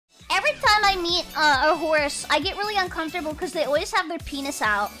time I meet a horse, I get really uncomfortable because they always have their penis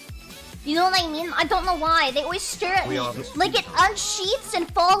out. You know what I mean? I don't know why. They always stare at me. Like it unsheaths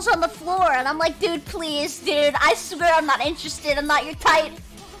and falls on the floor. And I'm like, dude, please, dude. I swear I'm not interested. I'm not your type.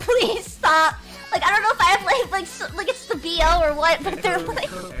 Please stop. Like, I don't know if I have like it's the BO or what, but they're like...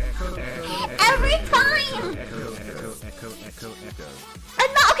 Every time!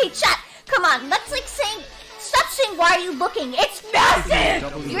 I'm not... Okay, chat. Come on. That's like saying... Stop saying, why are you looking? It's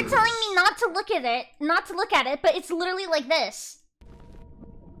massive! You're telling me not to look at it. Not to look at it, but it's literally like this.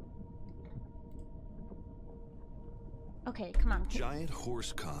 Okay, come on. Giant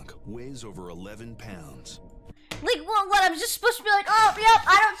horse conch weighs over 11 pounds. Like, what? I'm just supposed to be like, oh, yep,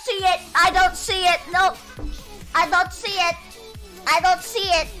 I don't see it. I don't see it. Nope. I don't see it. I don't see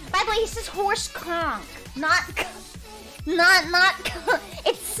it. By the way, he says horse conch. Not.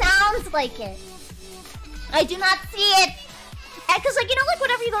 It sounds like it. I do not see it. Because, like, you know, like,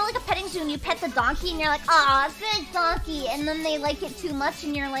 whenever you go to, like, a petting zoo and you pet the donkey and you're like, aw, good donkey. And then they like it too much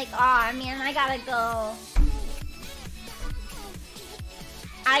and you're like, aw, man, I gotta go.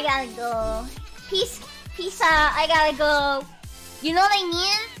 I gotta go. Peace out. I gotta go. You know what I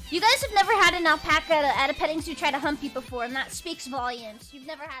mean? You guys have never had an alpaca at a petting zoo try to hump you before, and that speaks volumes. You've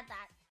never had that.